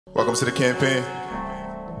Welcome to the campaign.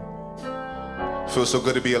 Feels so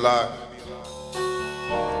good to be alive.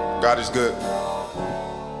 God is good.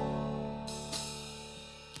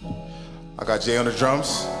 I got Jay on the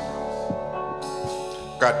drums.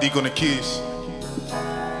 Got Deke on the keys.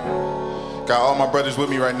 Got all my brothers with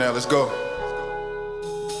me right now. Let's go.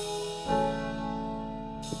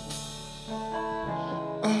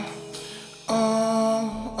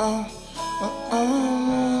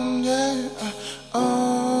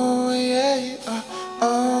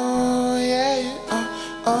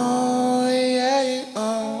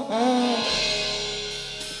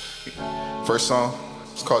 First song,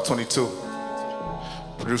 it's called 22.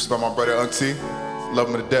 Produced by my brother Auntie. Love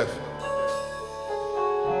him to death.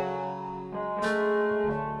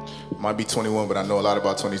 Might be 21, but I know a lot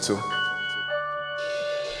about 22.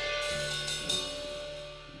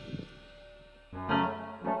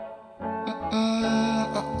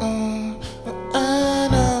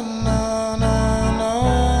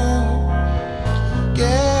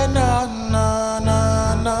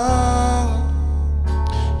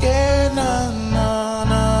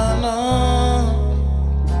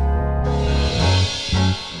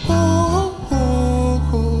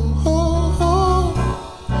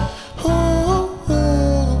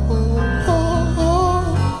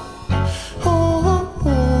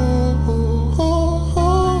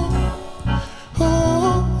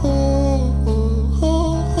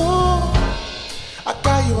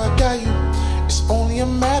 It's only a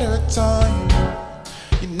matter of time.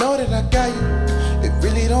 You know that I got you. It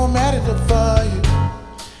really don't matter the fight.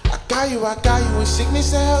 I got you. In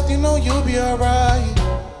sickness and health, you know you'll be alright.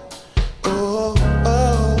 Oh,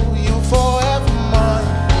 oh, you forever mine.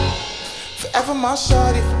 Forever my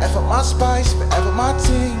shawty, forever my spice, forever my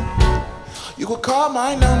team. You could call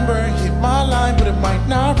my number and hit my line, but it might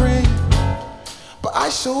not ring. But I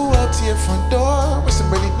show up to your front door with some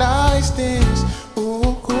really nice things.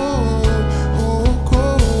 Ooh, cool.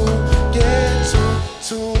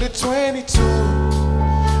 To the 22,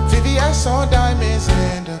 VVS on diamonds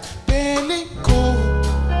and a Bentley cool.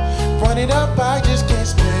 Run it up, I just can't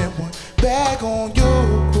spend one bag on you.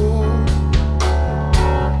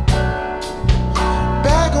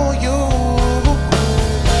 Bag on you.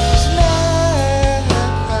 Chanel,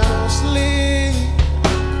 sleep,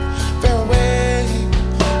 fareway,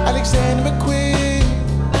 Alexander McQueen.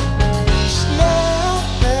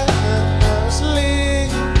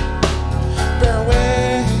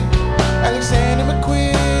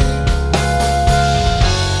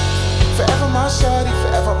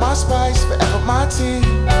 Forever my spice, forever my team.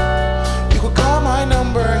 You could call my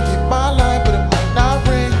number, hit my line, but it might not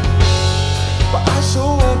ring. But I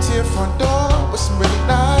show up to your front door with some really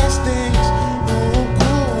nice things. Ooh,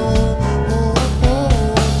 ooh, ooh,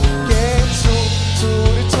 ooh. Yeah, to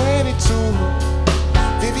the 22,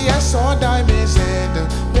 VVS on diamonds and a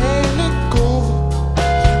Bentley cool.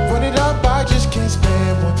 Run it up, I just can't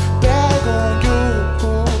spend one bag on you.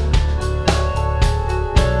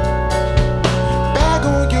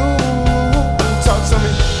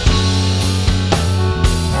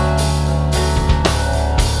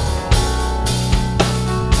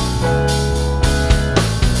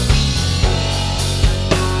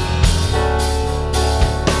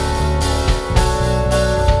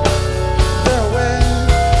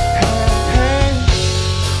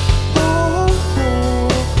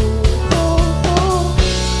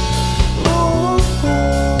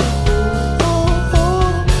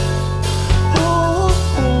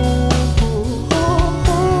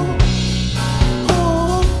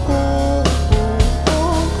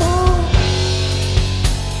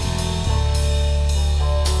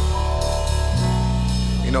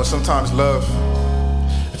 You know, sometimes love,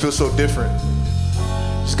 it feels so different.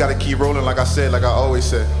 Just gotta keep rolling, like I said, like I always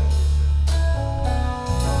said.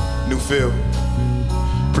 New feel,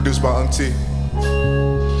 produced by Auntie.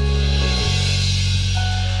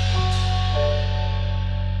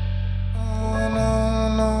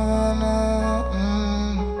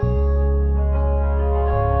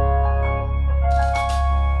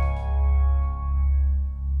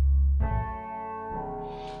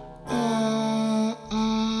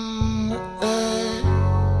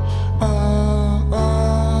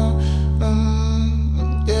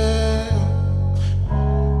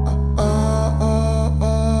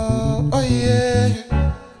 Yeah.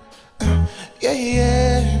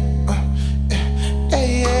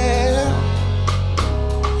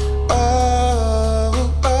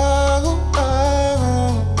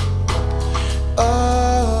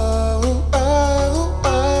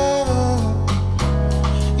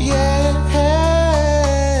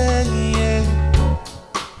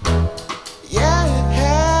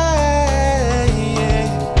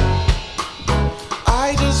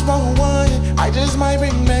 might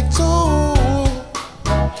bring back two.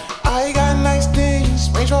 I got nice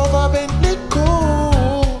things, Range Rover, Bentley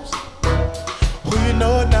cools. Who you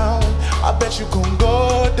know now? I bet you gon'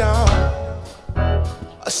 go down.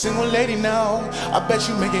 A single lady now, I bet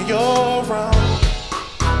you making your round.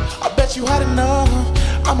 I bet you had enough.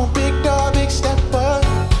 I'm a big dog, big stepper.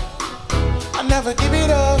 I never give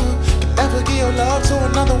it up, can never give your love to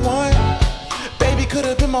another one. Baby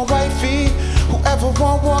could've been my wifey. Whoever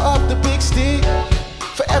want up the big stick.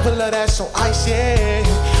 Forever love that so ice, yeah.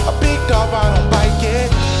 A big dog, I don't bite, yeah.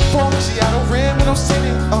 She out of rim when I'm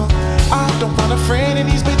sitting, I don't want a friend in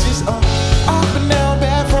these bitches, Up and down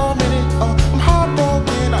bad for a minute, I'm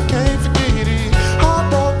heartbroken, I can't forget it.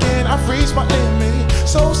 Heartbroken, I've reached my limit.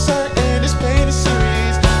 So certain this pain is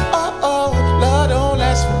serious. Love don't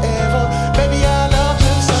last forever. Baby, I love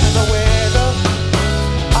you, sun in the weather.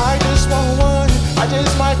 I just want one, I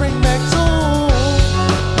just might bring back two.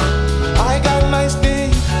 I got nice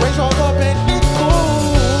things, Range Rover, Bentley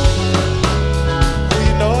cool. Who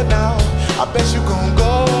you know now? I bet you gon'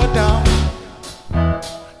 go down.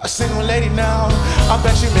 A single lady now, I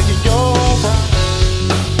bet you making your round.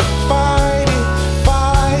 Fight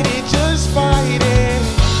it, just fight it.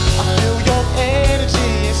 I feel your energy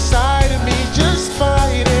inside of me, just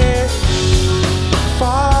fight it.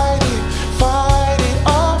 Fight it,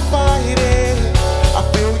 oh fight it. I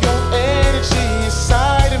feel your energy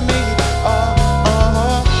inside of me,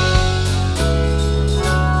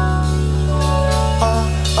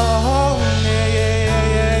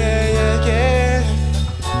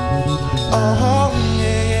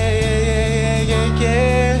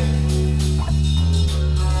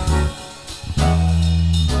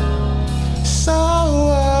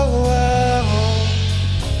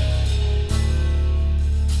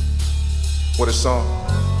 What a song.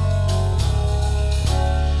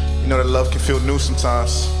 You know that love can feel new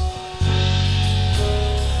sometimes.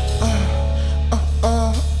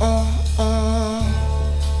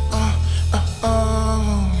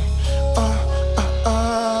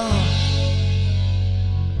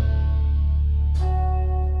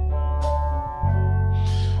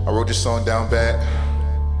 I wrote this song down bad.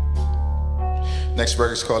 Next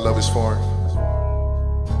record's called Love Is Foreign.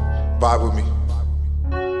 Vibe with me.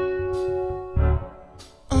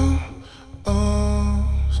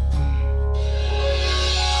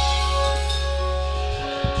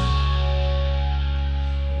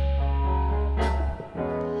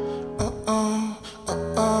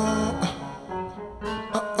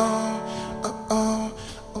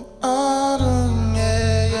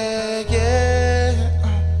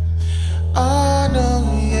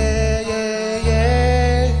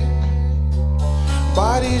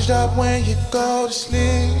 Bodies drop when you go to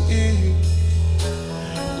sleep.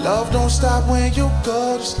 Love don't stop when you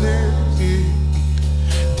go to sleep.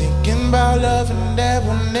 Thinking about loving that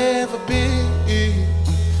will never be.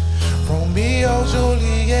 Romeo,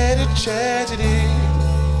 Juliet, a tragedy.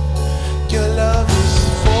 Your love is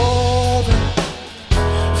foreign,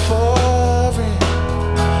 foreign,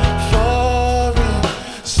 foreign,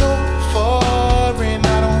 so foreign. I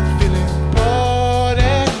don't feel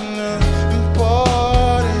important,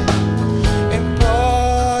 important,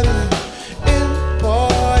 important,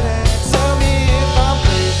 important. Tell me if I'm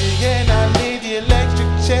crazy and I need the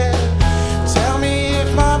electric chair. Tell me if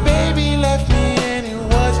my baby left me and it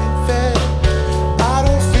wasn't fair. I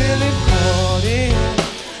don't feel important.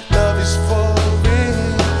 Love is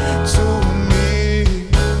foreign to me,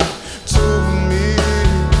 to me.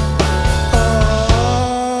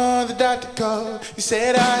 Oh, the doctor called. He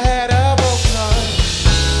said I had a broken heart.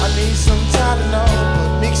 I need some Tylenol,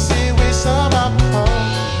 but mix it with some alcohol.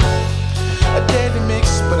 A deadly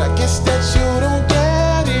mix, but I guess that you don't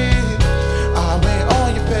get it. I went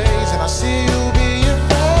on your page and I see you being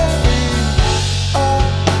ready.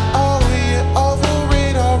 Oh, you're over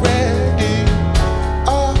it already.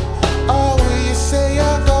 Oh, you say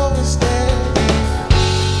you're going steady.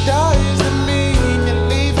 Doesn't mean you're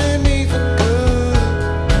leaving me for good.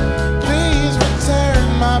 Please return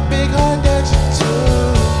my big heart that you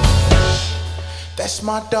took. That's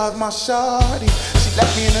my dog, my shawty. She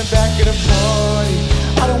left me in the back of the party.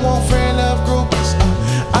 I don't want friend love groupies.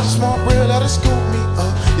 I just want real love to scoop me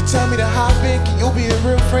up. You tell me to hop in, can you be a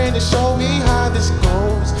real friend and show me how this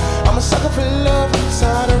goes? I'm a sucker for love, I'm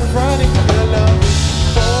tired of running. Your love is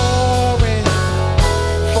foreign,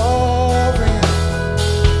 foreign,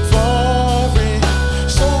 foreign,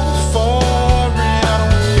 so foreign. I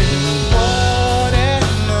don't feel important,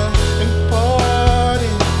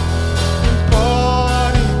 important,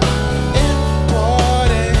 important,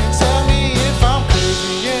 important. Tell me if I'm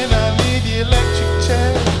crazy and I need the electric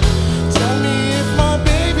chair. Tell me if my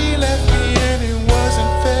baby left me and it was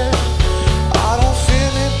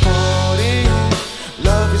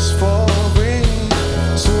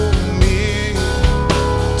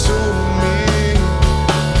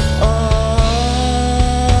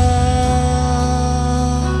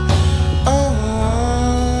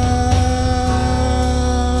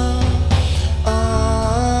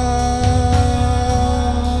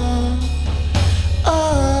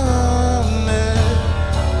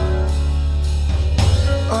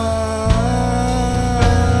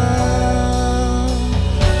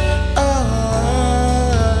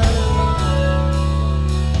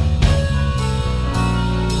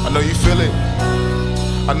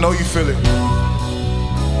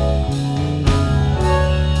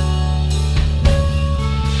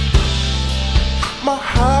My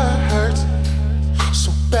heart hurts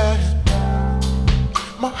so bad.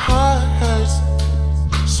 My heart hurts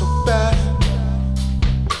so bad.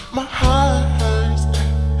 My heart hurts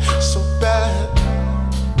so bad.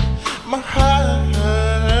 My heart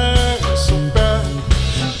hurts so bad.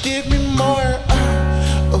 Give me more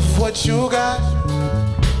of what you got.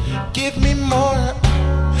 Give me more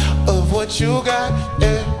of what you got.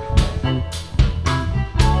 Yeah.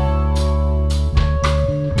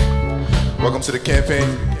 Welcome to the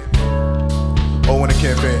campaign. Oh, in the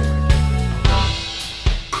campaign.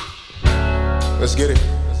 Let's get it.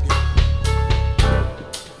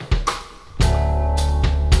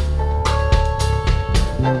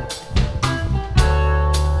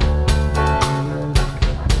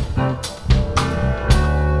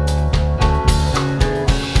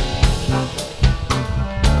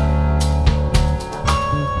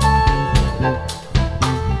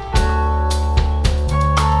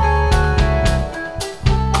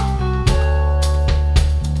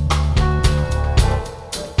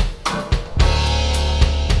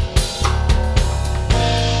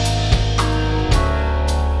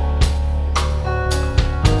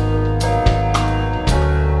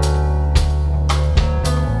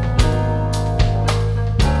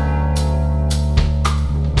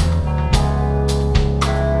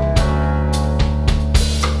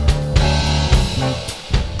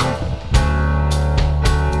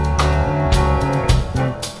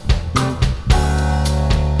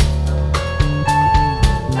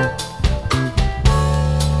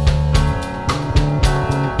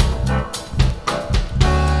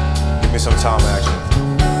 Give me some time action.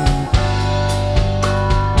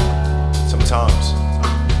 Sometimes.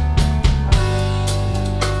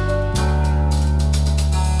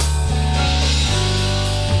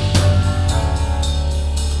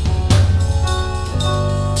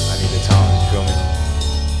 I need the time, you feel me?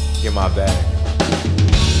 Get my bag.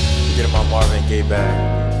 Get in my Marvin Gaye bag.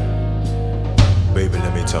 Baby,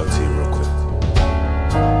 let me talk to you real quick.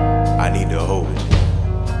 I need to hold you.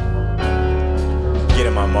 Get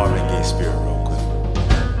in my Marvin Gaye spirit real quick.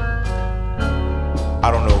 I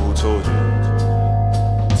don't know who told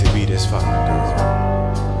you to be this fucking girl.